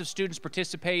 Lots of students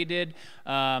participated,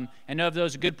 and of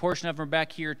those, a good portion of them are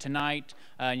back here tonight.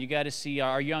 You got to see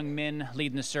our young men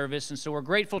leading the service, and so we're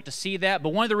grateful to see that.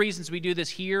 But one of the reasons we do this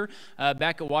here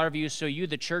back at Waterview is so you,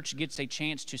 the church, gets a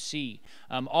chance to see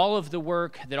all of the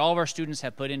work that all of our students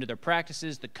have put into their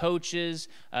practices, the coaches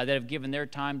that have given their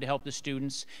time to help the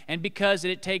students, and because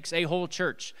it takes a whole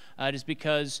church. It is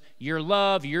because your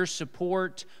love, your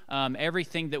support,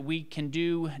 everything that we can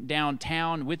do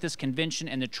downtown with this convention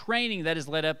and the training that has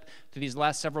led up to these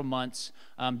last several months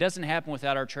doesn't happen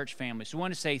without our church family. So we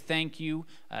want to say thank you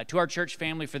to our church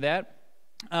family for that.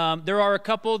 There are a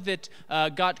couple that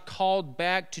got called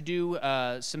back to do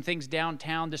some things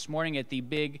downtown this morning at the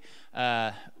big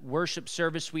worship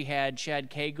service we had. Chad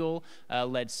Cagle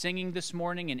led singing this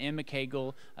morning, and Emma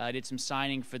Cagle did some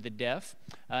signing for the deaf.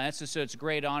 So it's a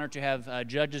great honor to have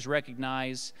judges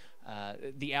recognize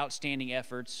the outstanding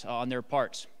efforts on their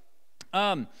parts.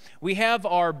 We have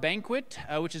our banquet,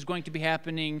 which is going to be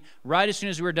happening right as soon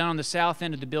as we're done on the south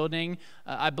end of the building.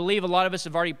 I believe a lot of us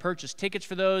have already purchased tickets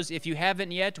for those. If you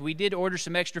haven't yet, we did order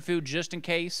some extra food just in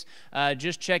case.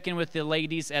 Just check in with the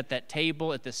ladies at that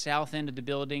table at the south end of the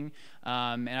building,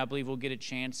 and I believe we'll get a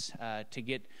chance to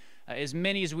get as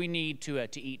many as we need to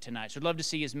eat tonight. So I'd love to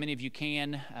see as many of you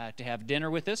can to have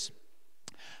dinner with us.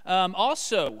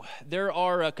 Also, there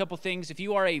are a couple things. If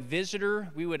you are a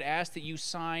visitor, we would ask that you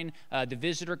sign the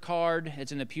visitor card.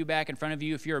 It's in the pew back in front of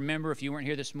you. If you're a member, if you weren't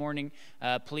here this morning,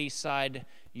 please sign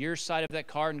your side of that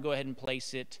card and go ahead and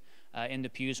place it in the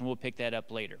pews, and we'll pick that up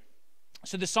later.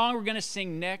 So the song we're going to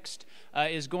sing next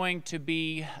is going to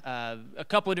be a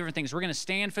couple of different things. We're going to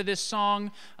stand for this song.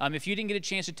 If you didn't get a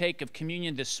chance to take of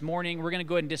communion this morning, we're going to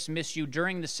go ahead and dismiss you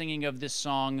during the singing of this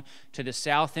song to the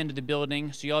south end of the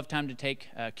building, so you'll have time to take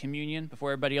communion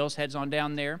before everybody else heads on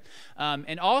down there.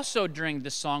 And also during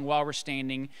this song, while we're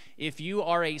standing, if you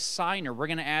are a signer, we're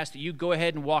going to ask that you go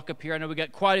ahead and walk up here. I know we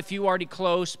got quite a few already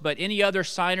close, but any other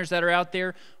signers that are out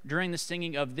there during the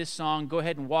singing of this song, go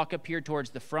ahead and walk up here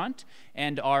towards the front.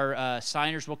 And our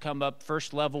signers will come up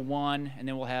first level 1, and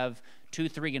then we'll have 2,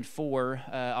 3, and 4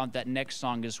 on that next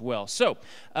song as well. So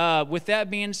with that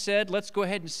being said, let's go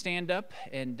ahead and stand up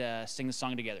and sing the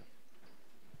song together.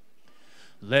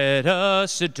 Let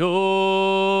us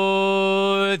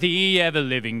adore the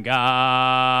ever-living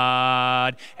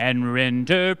God and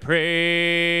render praise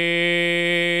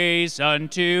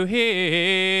unto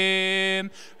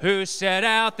Him who set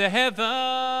out the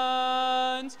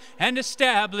heavens and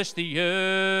established the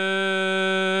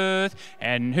earth,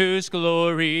 and whose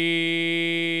glory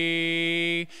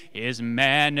is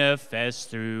manifest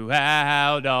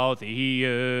throughout all the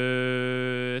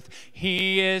earth.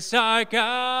 He is our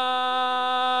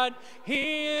God.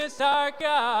 He is our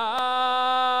God.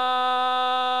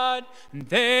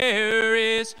 There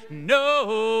is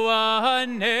no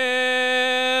one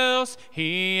else.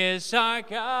 He is our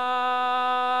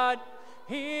God.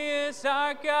 He is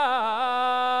our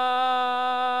God.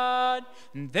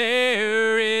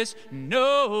 There is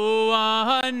no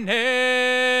one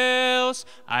else.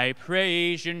 I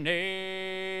praise your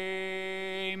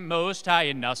name, most high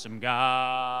and awesome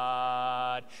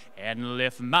God, and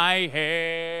lift my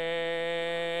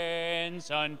hands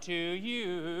unto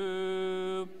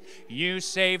you. You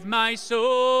saved my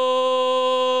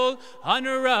soul on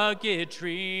a rugged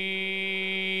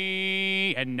tree,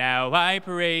 and now I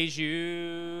praise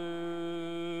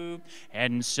you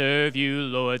and serve you,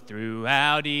 Lord,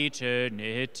 throughout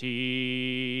eternity.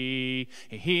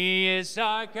 He is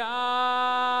our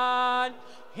God.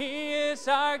 He is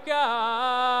our God.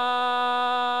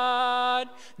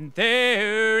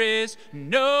 There is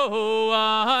no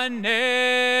one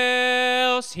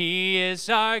else. He is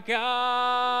our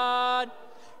God.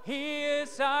 He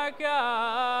is our God.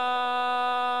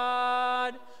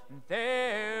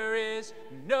 There is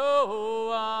no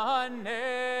one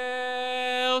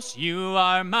else. You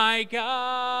are my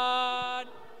God.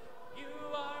 You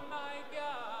are my God.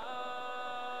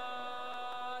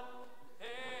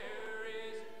 There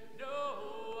is no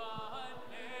one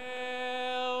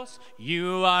else.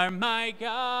 You are my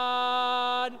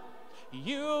God.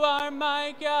 You are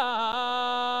my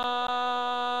God.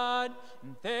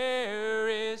 There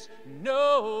is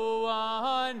no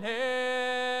one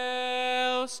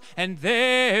else, and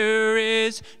there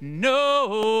is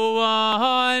no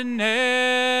one else.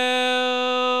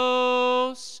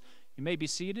 You may be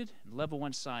seated. Level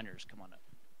 1 signers, come on up.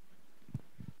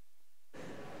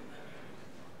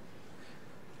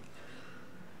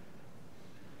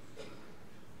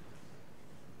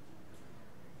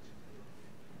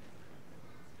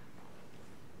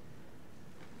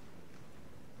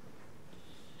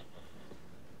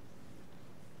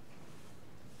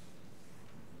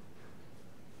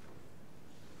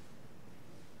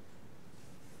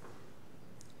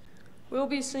 We'll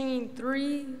be singing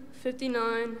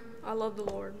 359, I Love the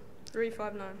Lord.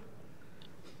 359.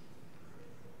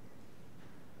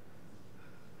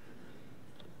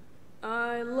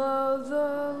 I love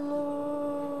the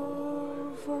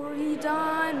Lord, for he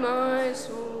died my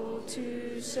soul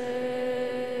to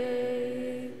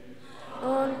save.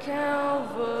 On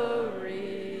Calvary,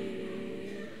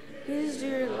 his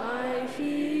dear life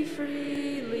he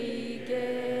freely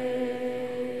gave.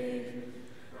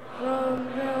 From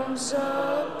realms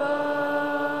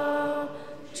above,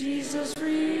 Jesus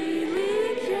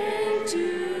freely came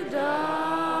to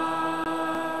die,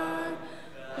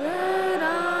 that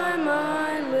I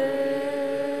might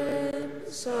live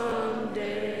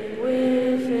someday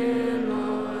with him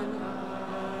on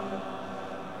high.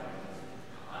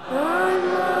 I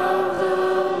love the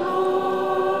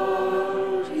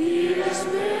Lord, he has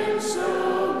been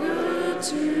so good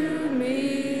to me.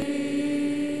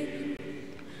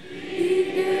 He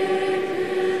gave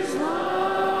his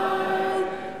life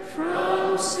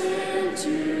from sin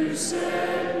to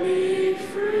set me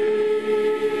free.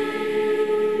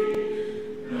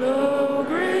 No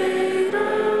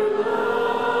greater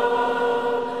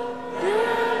love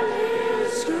than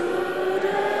his could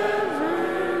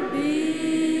ever be.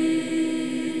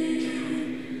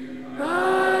 I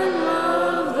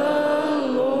love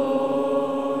the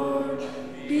Lord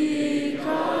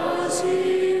because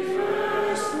he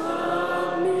first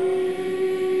loved me.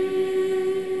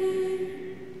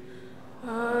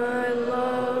 I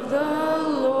love the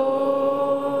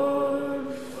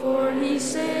Lord, for he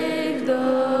saved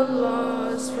the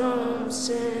lost from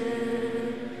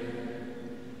sin.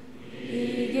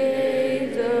 He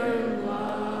gave them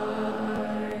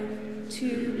life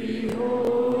to be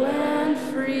whole and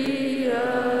free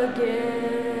again,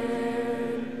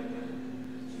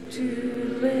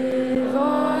 to live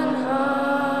on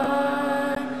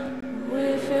high,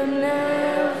 with him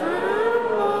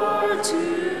nevermore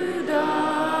to die.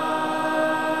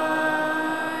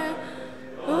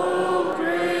 Oh,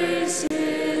 praise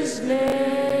his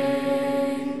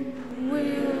name,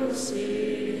 we'll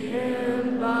see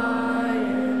him by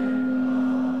and by.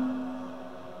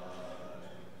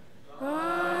 I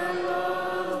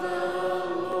love the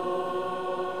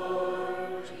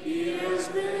Lord, he has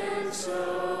been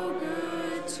so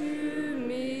good to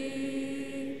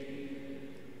me.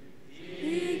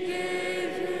 He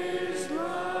gave his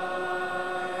life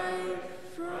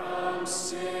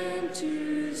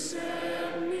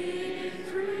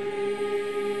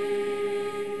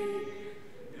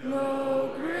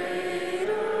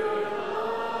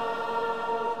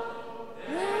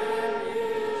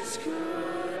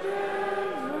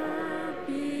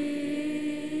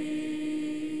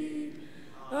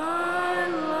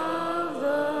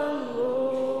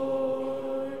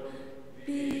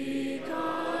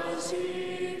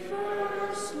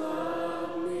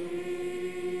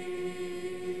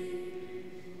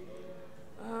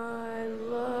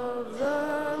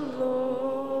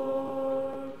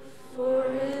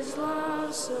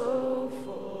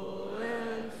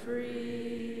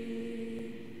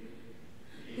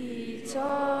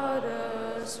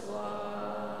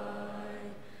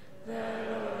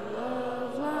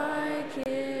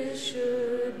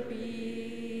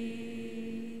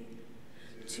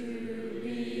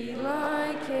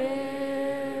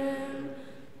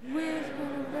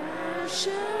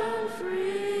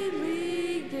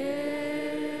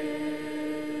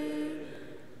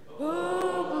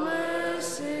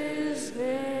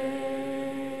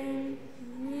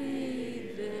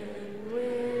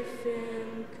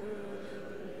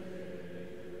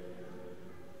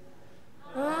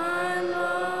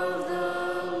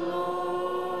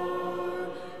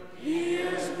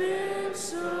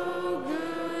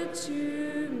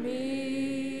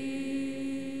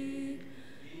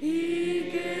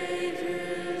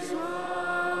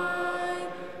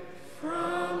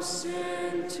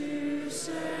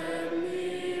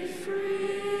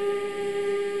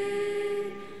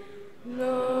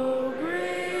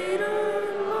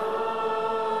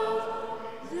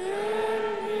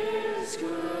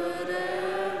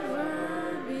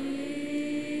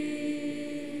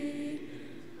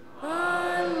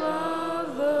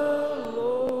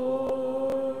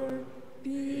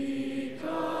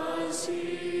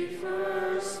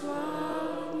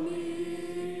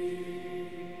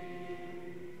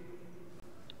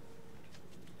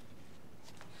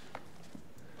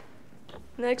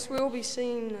Next, we will be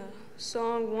singing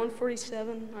song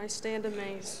 147, I Stand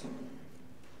Amazed.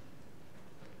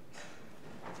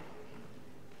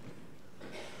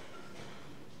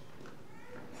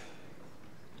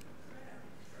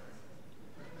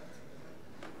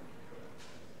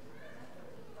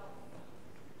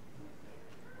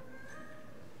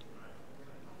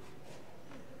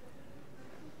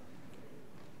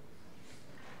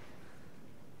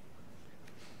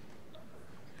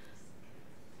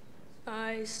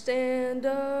 I stand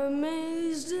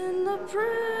amazed in the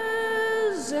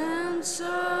presence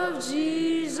of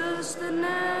Jesus the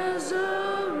Nazarene,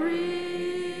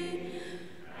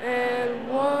 and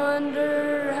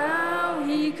wonder how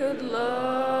he could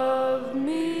love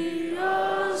me,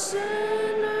 a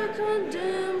sinner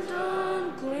condemned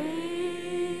unclean.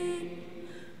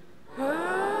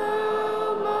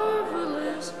 How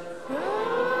marvelous,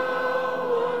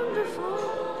 how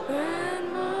wonderful,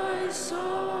 and my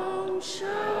song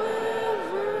shall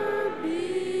ever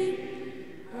be.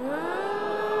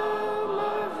 How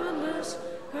marvelous,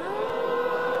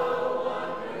 how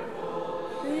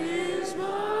wonderful is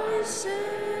my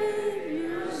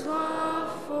Savior's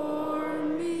love for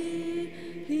me.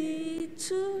 He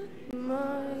took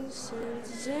my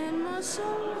sins and my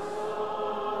sorrows,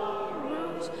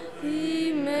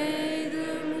 he made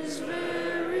them his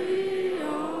very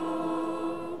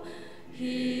own.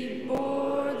 He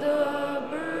bore the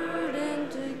burden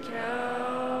to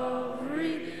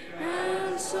Calvary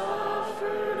and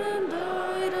suffered and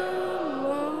died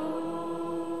alone.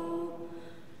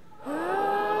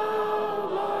 How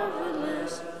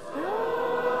marvelous,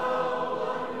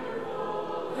 how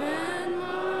wonderful, and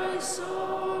my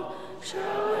song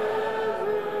shall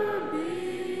ever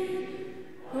be.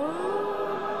 How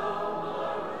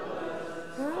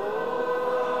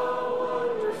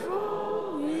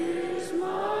wonderful is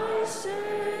my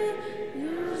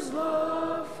Savior's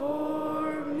love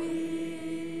for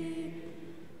me.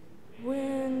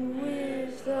 When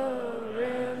with the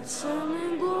ransom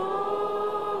and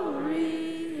glory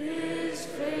his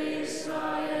face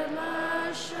I at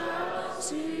last shall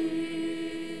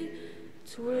see,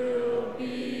 'twill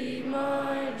be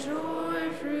my joy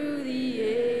through the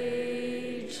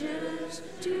ages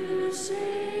to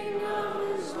sing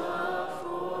of his love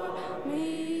for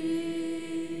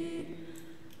me.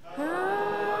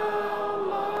 How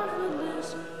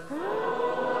marvelous,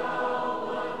 how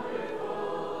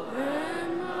wonderful,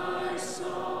 and my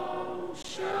song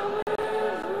shall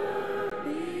ever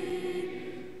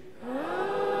be.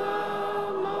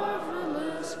 How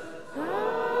marvelous,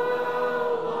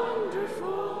 how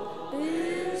wonderful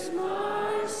is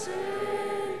my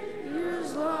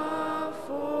Savior's love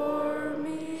for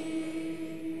me.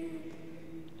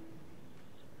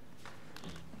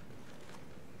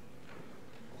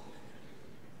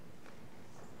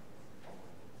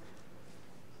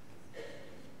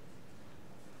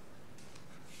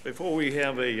 Before we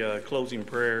have a closing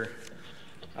prayer,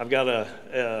 I've got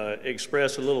to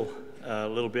express a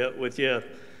little bit with you.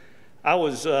 I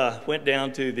went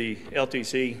down to the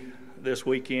LTC this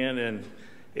weekend, and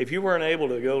if you weren't able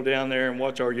to go down there and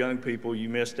watch our young people, you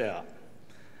missed out.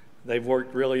 They've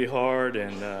worked really hard,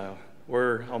 and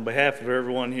we're, on behalf of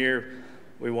everyone here,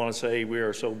 we want to say we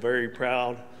are so very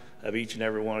proud of each and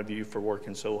every one of you for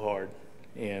working so hard.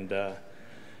 And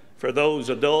for those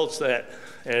adults that,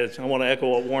 as I want to echo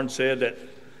what Warren said, that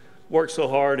work so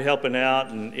hard helping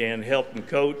out and helping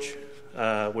coach,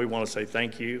 we want to say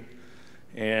thank you.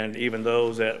 And even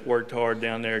those that worked hard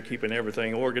down there keeping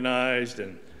everything organized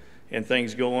and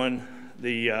things going,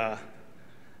 the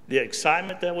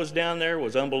excitement that was down there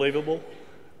was unbelievable.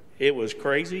 It was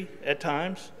crazy at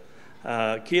times.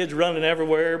 Kids running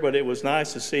everywhere, but it was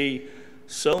nice to see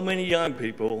so many young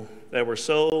people that were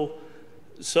so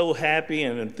happy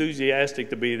and enthusiastic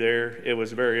to be there. It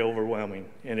was very overwhelming,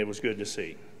 and it was good to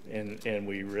see. And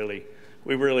we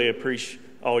really appreciate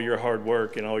all your hard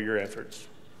work and all your efforts.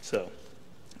 So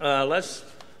let's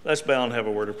bow and have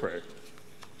a word of prayer.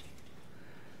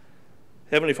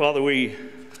 Heavenly Father, we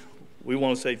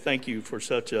want to say thank you for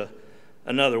such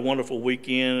another wonderful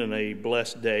weekend and a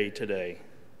blessed day today.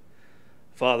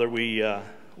 Father,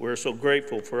 we're so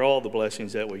grateful for all the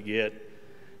blessings that we get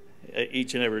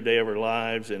each and every day of our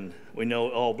lives, and we know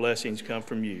all blessings come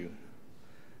from you.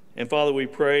 And Father, we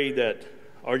pray that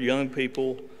our young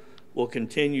people will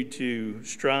continue to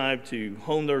strive to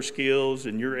hone their skills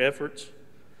in your efforts,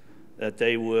 that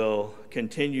they will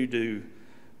continue to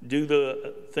do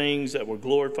the things that will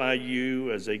glorify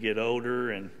you as they get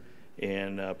older and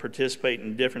participate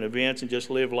in different events and just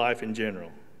live life in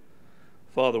general.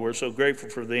 Father, we're so grateful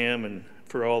for them and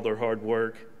for all their hard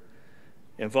work.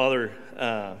 And Father,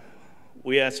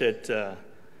 we ask that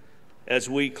as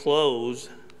we close,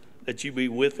 that you be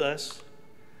with us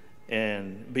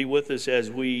and be with us as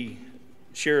we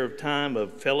share a time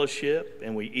of fellowship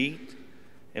and we eat.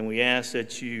 And we ask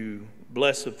that you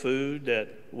bless the food that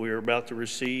we're about to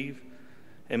receive.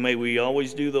 And may we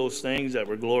always do those things that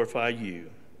will glorify you.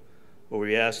 For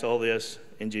we ask all this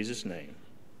in Jesus' name.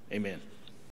 Amen.